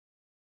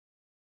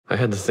I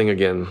had the thing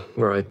again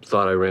where I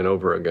thought I ran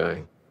over a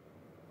guy.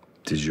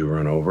 Did you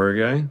run over a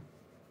guy?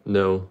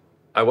 No.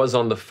 I was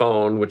on the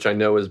phone, which I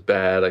know is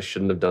bad. I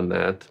shouldn't have done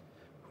that.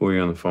 Who were you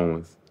on the phone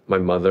with? My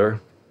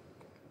mother.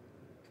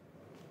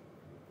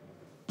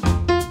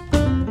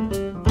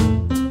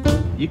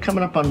 You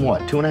coming up on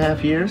what,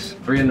 2.5 years?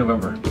 3 in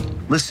November.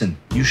 Listen,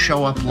 you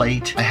show up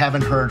late, I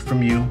haven't heard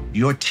from you,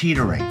 you're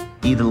teetering.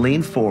 Either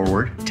lean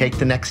forward, take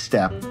the next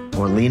step,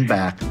 or lean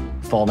back,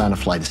 fall down a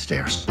flight of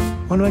stairs.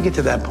 When do I get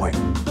to that point?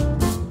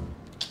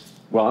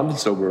 Well, I've been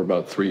sober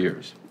about 3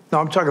 years. No,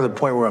 I'm talking to the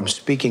point where I'm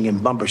speaking in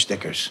bumper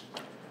stickers.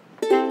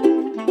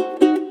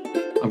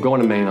 I'm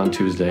going to Maine on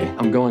Tuesday.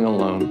 I'm going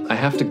alone. I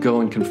have to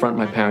go and confront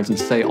my parents and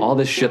say all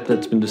this shit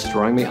that's been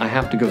destroying me. I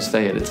have to go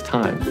say it. It's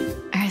time.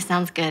 All right,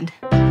 sounds good.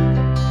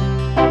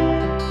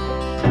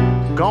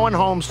 Going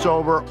home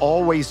sober,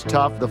 always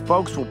tough. The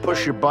folks will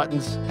push your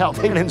buttons. Hell,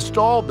 they even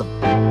installed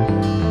them.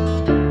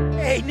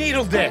 Hey,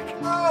 Needle Dick!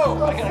 Oh,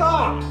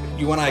 stop!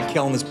 You and I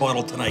killing this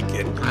bottle tonight,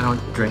 kid. I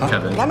don't drink,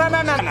 Kevin.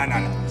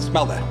 No.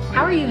 Smell that.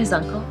 How are you his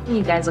uncle?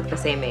 You guys look the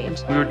same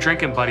age. We were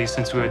drinking buddies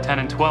since we were 10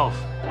 and 12,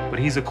 but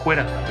he's a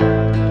quitter.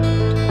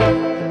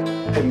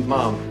 Hey,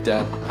 Mom,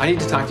 Dad, I need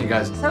to talk to you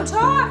guys. So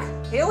talk.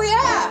 Here we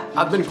are.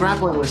 I've been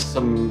grappling with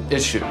some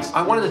issues.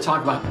 I wanted to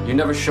talk about you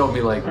never showed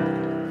me, like,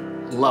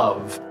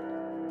 love.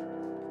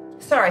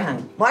 Sorry,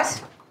 honey.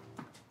 What?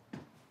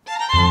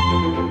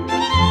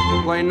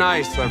 Play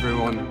nice,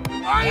 everyone.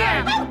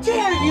 How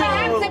dare you?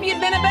 Perhaps if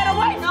you'd been a better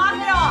wife. Knock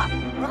it off.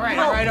 All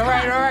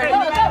right.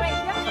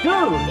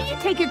 Dude, you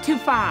take it too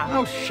far.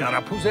 Oh, shut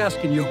up. Who's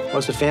asking you?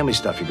 What's the family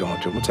stuff you're going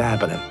through? What's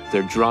happening?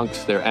 They're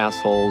drunks, they're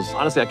assholes.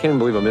 Honestly, I can't even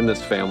believe I'm in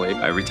this family.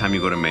 Every time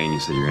you go to Maine, you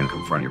said you're gonna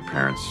confront your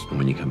parents. And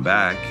when you come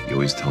back, you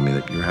always tell me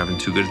that you're having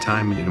too good a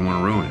time and you didn't want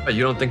to ruin it.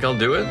 You don't think I'll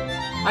do it?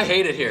 I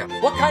hate it here.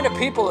 What kind of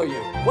people are you?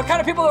 What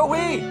kind of people are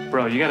we?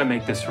 Bro, you gotta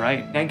make this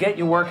right. I get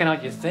you working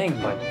out your thing,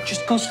 but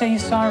just go say you're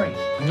sorry.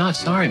 I'm not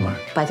sorry, Mark.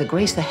 By the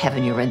grace of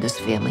heaven, you're in this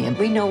family, and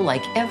we know,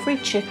 like every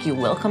chick, you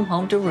will come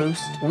home to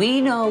roost. We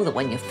know that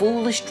when your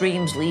foolish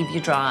dreams leave you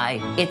dry,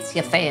 it's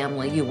your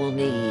family you will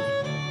need.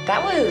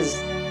 That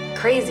was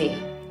crazy.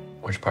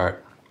 Which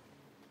part?